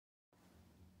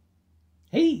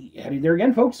Hey, howdy there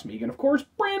again, folks. Me again, of course,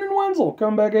 Brandon Wenzel.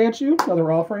 Come back at you.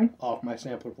 Another offering off my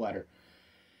sampler platter.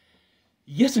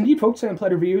 Yes, indeed, folks. Sampler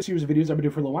platter videos. Here's the videos I've been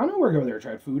doing for a little while now. We're going there to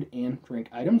try food and drink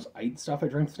items. I eat stuff, I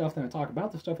drink stuff, then I talk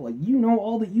about the stuff. Let you know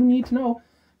all that you need to know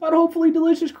about hopefully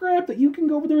delicious crap that you can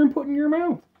go over there and put in your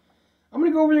mouth. I'm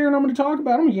going to go over there and I'm going to talk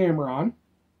about them. Yammer on.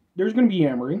 There's going to be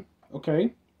yammering.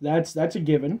 Okay, that's a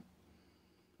given.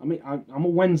 I mean, I'm a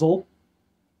Wenzel.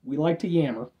 We like to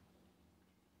yammer.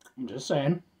 I'm just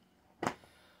saying.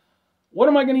 What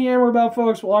am I going to yammer about,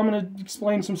 folks? Well, I'm going to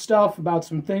explain some stuff about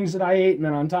some things that I ate, and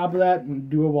then on top of that, and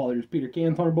do it while there's Peter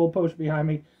Can Thunderbolt post behind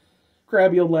me.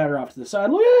 Grab the old ladder off to the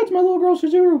side. Look, yeah, it's my little girl,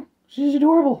 Shiro. She's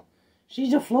adorable.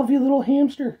 She's a fluffy little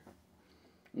hamster.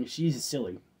 I mean, she's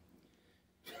silly.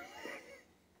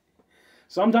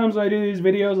 Sometimes when I do these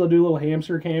videos, I'll do little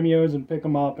hamster cameos and pick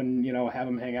them up and, you know, have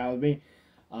them hang out with me.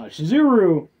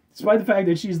 Shizuru, despite the fact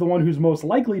that she's the one who's most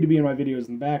likely to be in my videos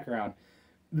in the background,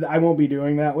 I won't be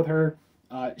doing that with her.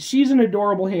 She's an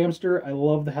adorable hamster. I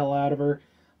love the hell out of her.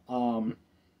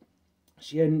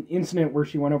 She had an incident where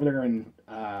she went over there and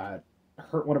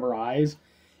hurt one of her eyes.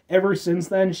 Ever since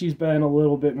then, she's been a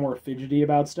little bit more fidgety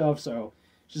about stuff, so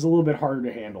she's a little bit harder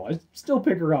to handle. I still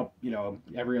pick her up, you know,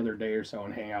 every other day or so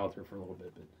and hang out with her for a little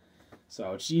bit.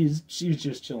 So she's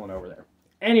just chilling over there.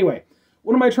 Anyway,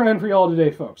 what am I trying for y'all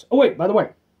today, folks? Oh, wait, by the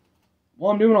way,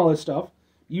 while I'm doing all this stuff,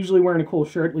 usually wearing a cool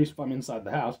shirt, at least if I'm inside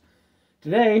the house,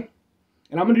 today,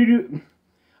 and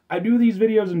I do these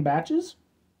videos in batches,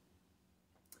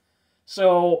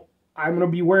 so I'm going to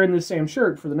be wearing this same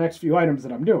shirt for the next few items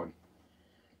that I'm doing.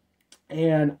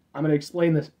 And I'm going to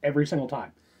explain this every single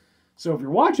time. So if you're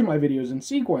watching my videos in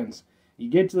sequence, you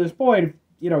get to this point,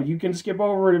 you know, you can skip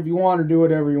over it if you want or do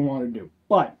whatever you want to do.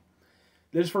 But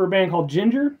this is for a band called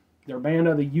Ginger. They're a band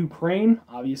out of the Ukraine.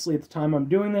 Obviously, at the time I'm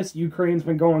doing this, Ukraine's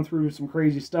been going through some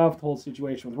crazy stuff, the whole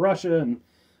situation with Russia and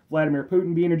Vladimir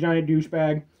Putin being a giant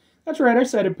douchebag. That's right, I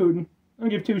said it, Putin. I don't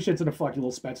give two shits in a fucking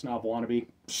little Spetsnov wannabe.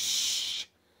 Shh.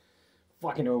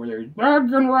 Fucking over there. I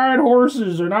can ride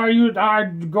horses, and I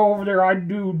go over there, I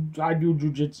do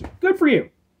jujitsu. Good for you.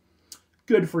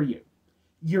 Good for you.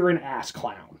 You're an ass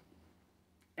clown.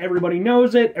 Everybody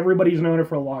knows it. Everybody's known it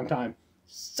for a long time.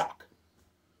 Suck.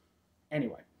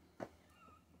 Anyway.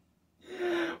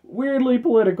 Weirdly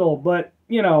political, but,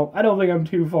 you know, I don't think I'm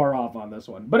too far off on this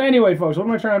one. But anyway, folks, what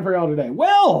am I trying for y'all today?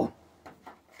 Well,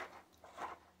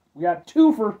 we got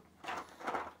two for...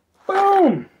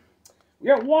 Boom! We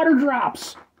got water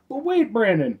drops. But wait,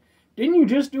 Brandon, didn't you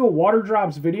just do a water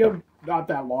drops video not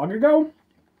that long ago?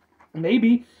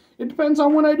 Maybe. It depends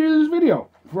on when I do this video.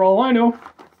 For all I know,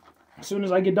 as soon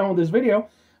as I get done with this video,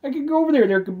 I could go over there.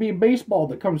 There could be a baseball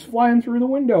that comes flying through the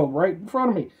window right in front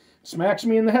of me. Smacks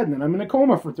me in the head, and then I'm in a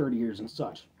coma for 30 years and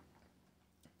such.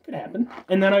 Could happen.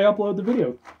 And then I upload the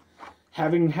video,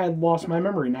 having had lost my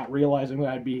memory, not realizing that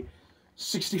I'd be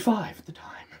 65 at the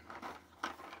time.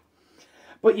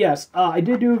 But yes, I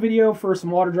did do a video for some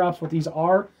water drops. What these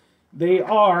are, they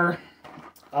are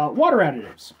water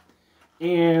additives.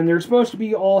 And they're supposed to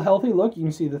be all healthy. Look, you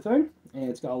can see the thing. And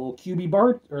it's got a little cubey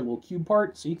part, or a little cube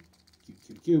part. See?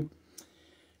 Cube.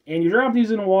 And you drop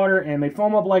these in water, and they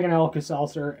foam up like an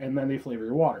Alka-Seltzer, and then they flavor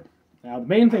your water. Now, the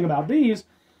main thing about these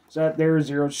is that they're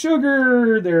zero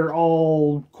sugar, they're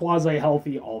all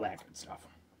quasi-healthy, all that good stuff.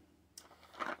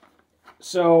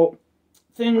 So,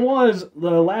 thing was,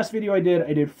 the last video I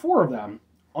did 4 of them,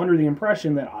 under the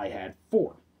impression that I had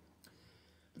 4.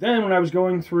 Then, when I was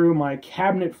going through my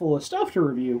cabinet full of stuff to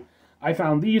review, I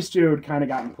found these two had kind of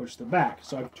gotten pushed to the back.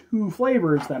 So I have 2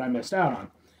 flavors that I missed out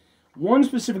on. One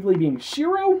specifically being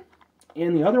Shiro,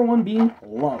 and the other one being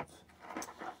Love.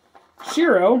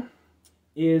 Shiro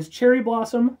is cherry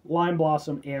blossom, lime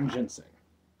blossom, and ginseng.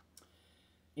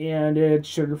 And it's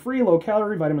sugar-free,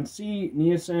 low-calorie, vitamin C,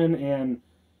 niacin, and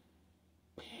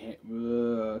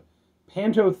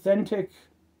pantothenic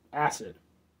acid.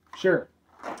 Sure.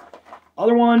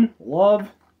 Other one,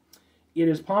 Love. It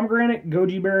is pomegranate,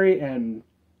 goji berry, and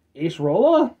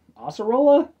acerola?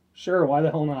 Sure, why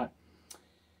the hell not?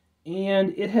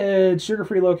 And it had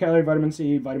sugar-free, low-calorie, vitamin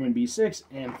C, vitamin B6,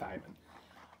 and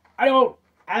thiamine.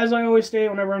 As I always state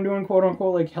whenever I'm doing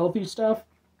quote-unquote, like, healthy stuff,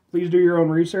 please do your own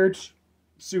research.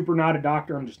 Super not a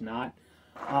doctor, I'm just not.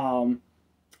 Oh,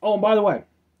 and by the way,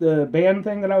 the band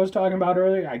thing that I was talking about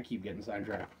earlier, I keep getting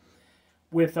sidetracked.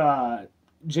 With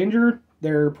Ginger,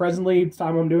 they're presently, the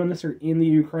time I'm doing this, are in the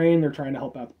Ukraine. They're trying to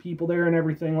help out the people there and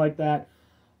everything like that.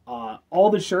 All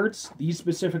the shirts, these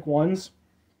specific ones,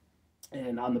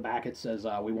 and on the back it says,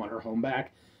 we want her home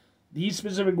back. These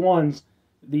specific ones,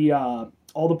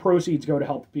 all the proceeds go to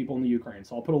help the people in the Ukraine.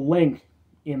 So I'll put a link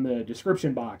in the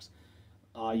description box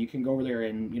You can go over there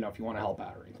and, if you want to help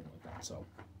out or anything like that. So,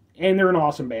 and they're an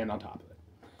awesome band on top of it.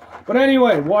 But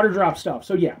anyway, water drop stuff.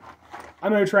 So yeah,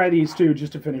 I'm going to try these two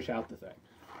just to finish out the thing.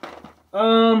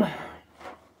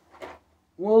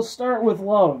 We'll start with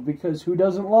love, because who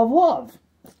doesn't love love?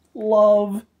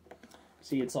 Love.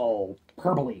 See, it's all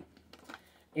purpley.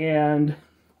 And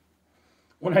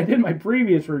when I did my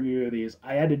previous review of these,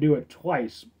 I had to do it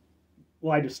twice.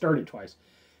 Well, I had to start it twice.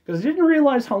 Because I didn't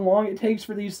realize how long it takes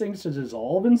for these things to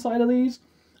dissolve inside of these.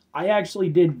 I actually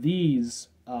did these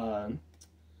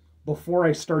before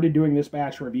I started doing this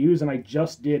batch of reviews, and I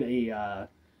just did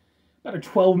about a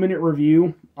 12-minute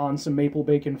review on some maple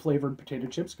bacon flavored potato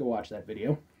chips. Go watch that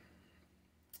video.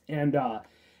 And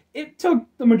it took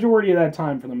the majority of that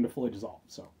time for them to fully dissolve.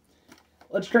 So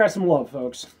let's try some love,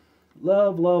 folks.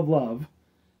 Love, love, love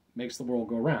makes the world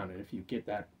go round. And if you get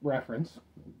that reference,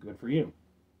 good for you.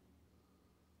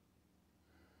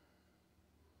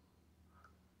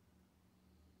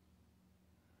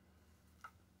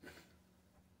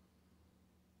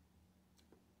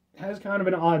 It has kind of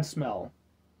an odd smell.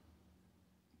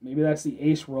 Maybe that's the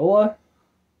acerola.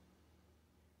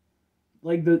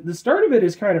 Like, the start of it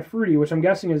is kind of fruity, which I'm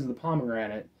guessing is the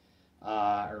pomegranate.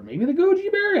 Or maybe the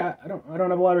goji berry. I don't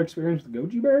have a lot of experience with the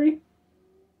goji berry.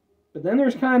 But then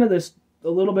there's kind of a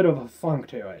little bit of a funk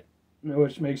to it,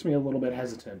 which makes me a little bit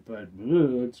hesitant. But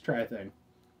let's try a thing.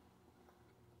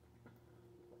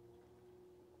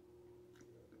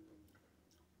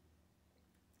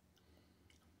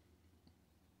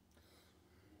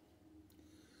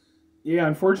 Yeah,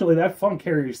 unfortunately, that funk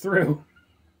carries through.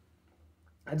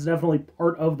 That's definitely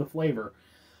part of the flavor.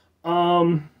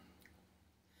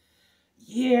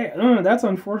 Yeah, that's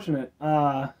unfortunate.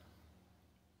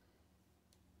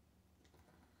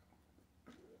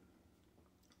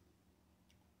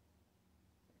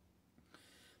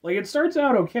 Like, it starts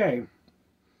out okay,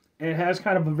 and it has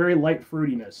kind of a very light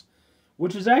fruitiness,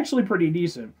 which is actually pretty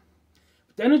decent.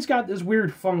 But then it's got this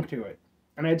weird funk to it,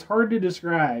 and it's hard to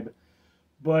describe,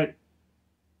 but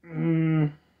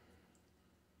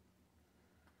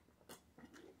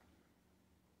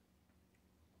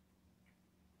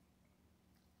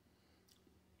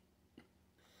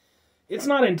it's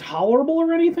not intolerable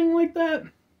or anything like that,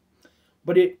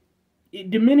 but it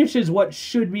diminishes what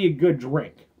should be a good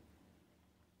drink.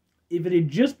 If it had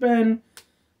just been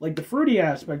like the fruity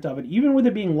aspect of it, even with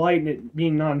it being light and it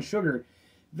being non-sugar,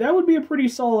 that would be a pretty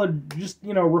solid, just,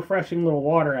 refreshing little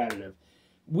water additive.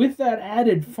 With that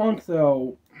added funk,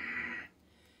 though,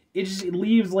 it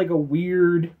leaves like a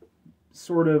weird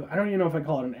sort of, I don't even know if I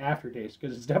call it an aftertaste,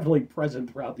 because it's definitely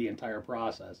present throughout the entire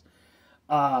process.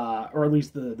 Or at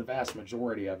least the vast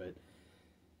majority of it.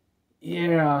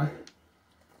 Yeah.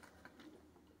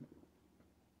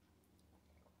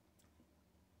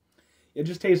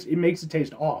 It makes it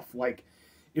taste off. Like,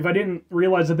 if I didn't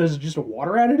realize that this is just a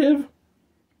water additive,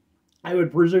 I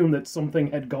would presume that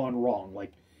something had gone wrong.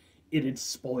 Like, it had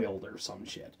spoiled or some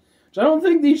shit. Which I don't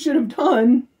think these should have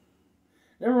done.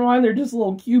 Never mind, they're just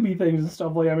little cubey things and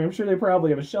stuff like that. I mean, I'm sure they probably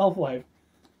have a shelf life.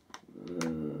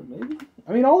 Maybe?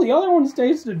 I mean, all the other ones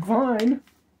tasted fine.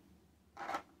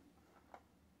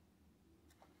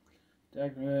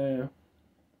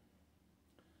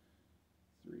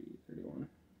 331.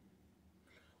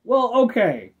 Well,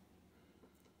 okay.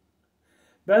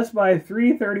 Best by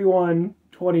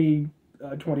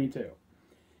 3/31/2022.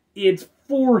 It's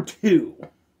 4/2.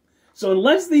 So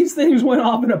unless these things went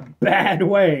off in a bad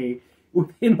way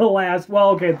within the last, well,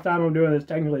 okay, at the time I'm doing this,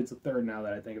 technically it's the third now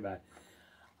that I think about it.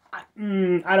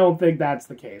 I don't think that's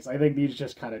the case. I think these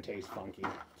just kind of taste funky.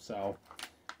 So,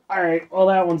 alright, well,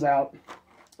 that one's out.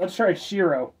 Let's try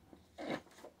Shiro.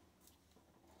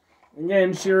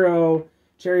 Again, Shiro,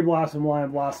 cherry blossom,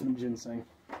 lime blossom, and ginseng.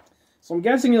 So I'm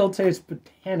guessing it'll taste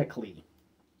botanically.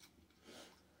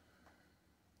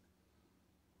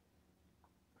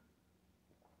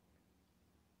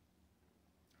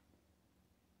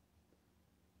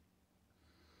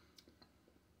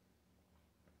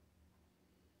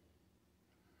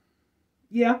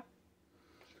 Yeah.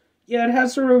 Yeah, it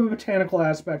has sort of a botanical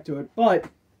aspect to it, but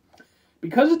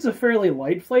because it's a fairly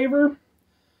light flavor,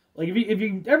 like if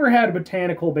you ever had a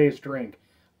botanical-based drink,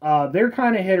 they're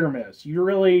kind of hit or miss. You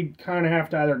really kind of have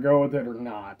to either go with it or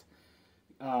not.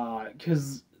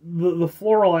 Because the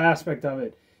floral aspect of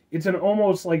it, it's an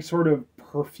almost like sort of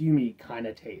perfumey kind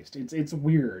of taste. It's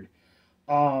weird.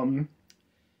 If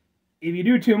you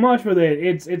do too much with it,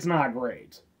 it's not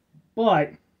great.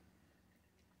 But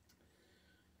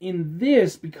in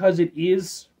this, because it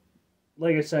is,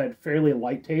 like I said, fairly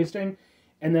light tasting,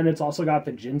 and then it's also got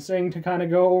the ginseng to kind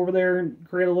of go over there and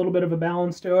create a little bit of a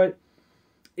balance to it,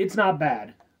 it's not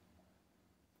bad.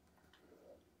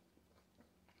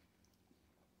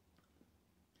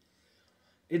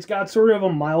 It's got sort of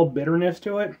a mild bitterness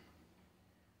to it.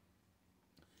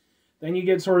 Then you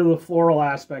get sort of the floral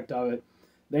aspect of it.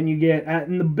 Then you get,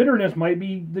 and the bitterness might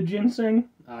be the ginseng.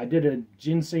 I did a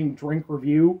ginseng drink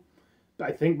review.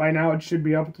 I think by now it should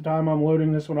be up at the time I'm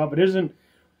loading this one up. It isn't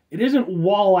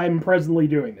while I'm presently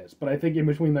doing this, but I think in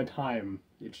between the time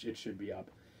it should be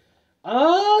up.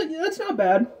 Yeah, that's not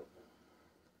bad.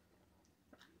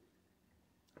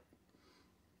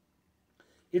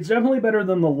 It's definitely better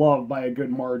than the Love by a good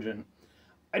margin.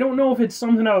 I don't know if it's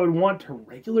something I would want to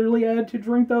regularly add to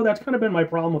drink, though. That's kind of been my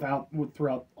problem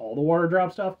throughout all the water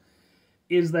drop stuff,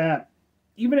 is that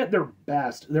even at their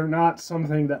best, they're not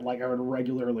something that like I would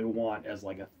regularly want as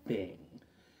like a thing.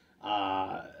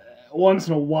 Once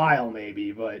in a while,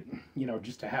 maybe, but, you know,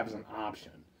 just to have as an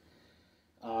option.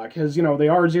 Because, you know, they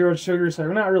are zero sugar, so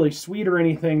they're not really sweet or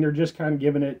anything. They're just kind of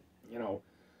giving it, you know,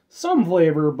 some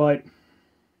flavor, but...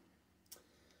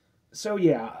 So,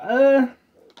 yeah,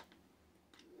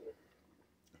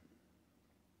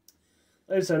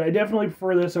 like I said, I definitely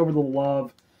prefer this over the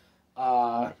Love.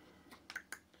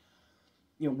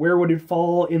 You know, where would it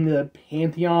fall in the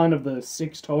pantheon of the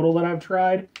 6 total that I've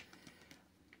tried?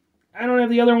 I don't have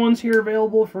the other ones here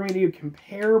available for me to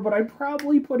compare, but I'd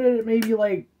probably put it at maybe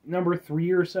like number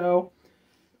 3 or so.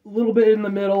 A little bit in the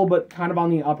middle, but kind of on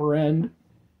the upper end.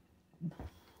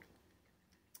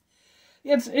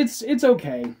 It's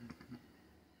okay.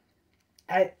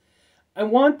 I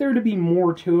want there to be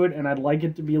more to it, and I'd like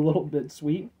it to be a little bit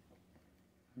sweet.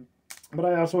 But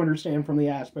I also understand from the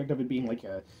aspect of it being like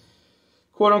a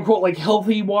quote-unquote like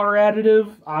healthy water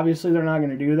additive. Obviously, they're not going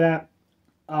to do that.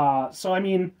 So, I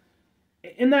mean,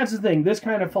 and that's the thing. This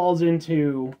kind of falls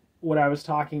into what I was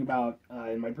talking about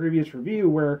in my previous review,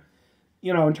 where,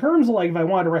 you know, in terms of like if I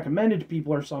wanted to recommend it to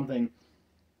people or something,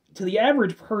 to the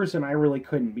average person, I really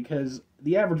couldn't, because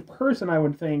the average person, I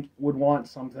would think, would want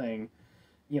something,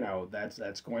 you know,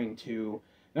 that's going to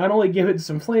not only give it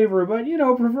some flavor, but, you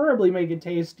know, preferably make it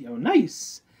taste, you know,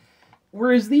 nice.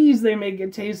 Whereas these, they make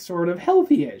it taste sort of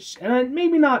healthy-ish. And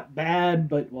maybe not bad,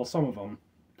 but, well, some of them.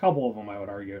 A couple of them, I would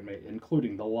argue,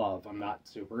 including the Love. I'm not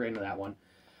super into that one.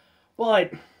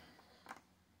 But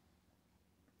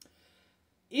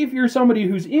if you're somebody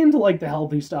who's into, like, the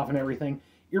healthy stuff and everything,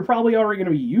 you're probably already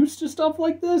going to be used to stuff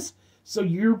like this. So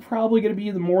you're probably going to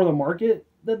be more the market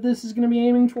that this is going to be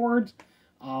aiming towards.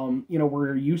 You know,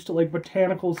 we're used to, like,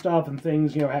 botanical stuff and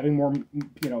things, you know, having more,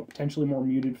 you know, potentially more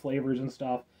muted flavors and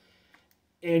stuff.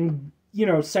 And, you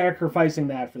know, sacrificing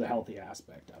that for the healthy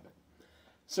aspect of it.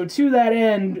 So to that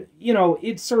end, you know,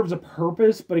 it serves a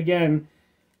purpose, but again,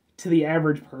 to the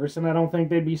average person, I don't think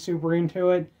they'd be super into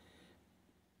it.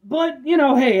 But, you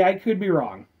know, hey, I could be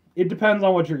wrong. It depends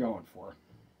on what you're going for.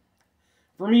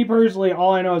 For me personally,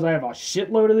 all I know is I have a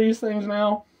shitload of these things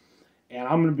now. And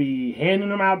I'm going to be handing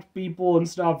them out to people and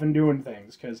stuff and doing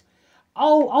things. Because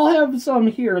I'll have some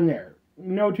here and there.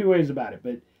 No two ways about it.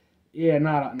 But, yeah,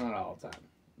 not all the time.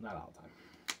 Not all the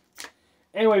time.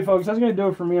 Anyway, folks, that's going to do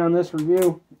it for me on this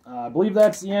review. I believe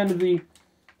that's the end of the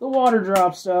water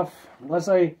drop stuff. Unless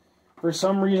I, for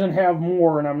some reason, have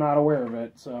more and I'm not aware of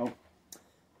it. So,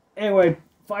 anyway,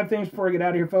 5 things before I get out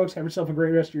of here, folks. Have yourself a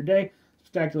great rest of your day.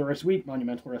 Spectacular rest of the week.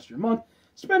 Monumental rest of your month.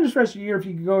 Spend this rest of your year if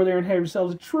you could go over there and have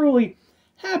yourselves a truly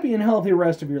happy and healthy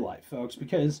rest of your life, folks,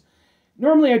 because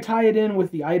normally I tie it in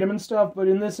with the item and stuff, but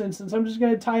in this instance, I'm just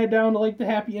going to tie it down to, like, the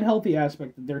happy and healthy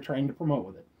aspect that they're trying to promote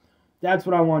with it. That's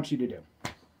what I want you to do.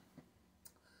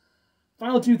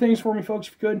 Final 2 things for me, folks,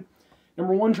 if you could.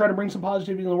 Number 1, try to bring some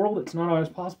positivity in the world. It's not always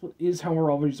possible. It is how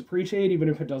we're always appreciated, even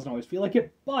if it doesn't always feel like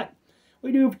it, but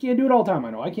we do. Can't do it all the time.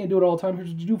 I know I can't do it all the time. Here's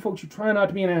what you do, folks. You try not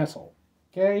to be an asshole,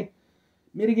 okay?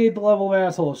 Mitigate the level of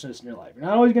assholishness in your life. You're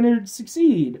not always going to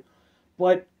succeed,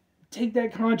 but take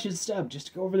that conscious step just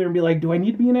to go over there and be like, do I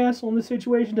need to be an asshole in this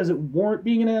situation? Does it warrant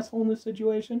being an asshole in this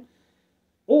situation?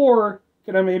 Or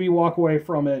can I maybe walk away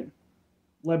from it,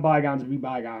 let bygones be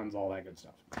bygones, all that good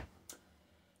stuff.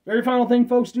 Very final thing,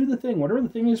 folks, do the thing. Whatever the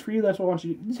thing is for you, that's what I want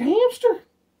you to do. It's a hamster.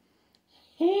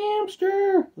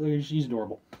 Hamster. Look, she's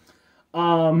adorable.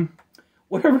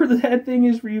 Whatever that thing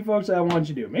is for you, folks, I want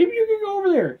you to do. Maybe you can go over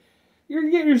there. You're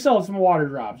going to get yourself some water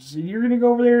drops. You're going to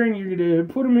go over there and you're going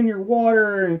to put them in your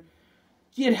water and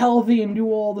get healthy and do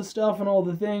all the stuff and all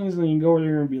the things. And you can go over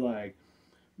there and be like,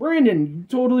 Brandon, you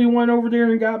totally went over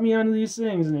there and got me onto these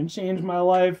things and it changed my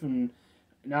life. And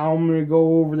now I'm going to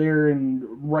go over there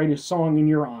and write a song in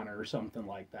your honor or something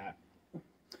like that.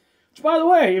 Which, by the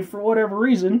way, if for whatever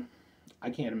reason,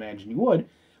 I can't imagine you would,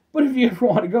 but if you ever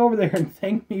want to go over there and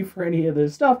thank me for any of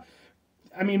this stuff,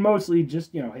 I mean, mostly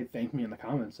just, you know, hey, thank me in the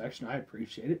comments section. I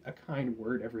appreciate it. A kind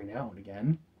word every now and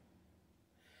again.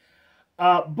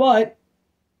 But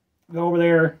go over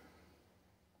there,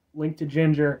 link to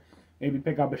Ginger, maybe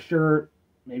pick up a shirt,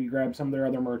 maybe grab some of their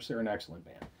other merch. They're an excellent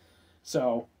band.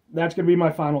 So that's going to be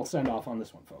my final send-off on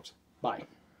this one, folks. Bye.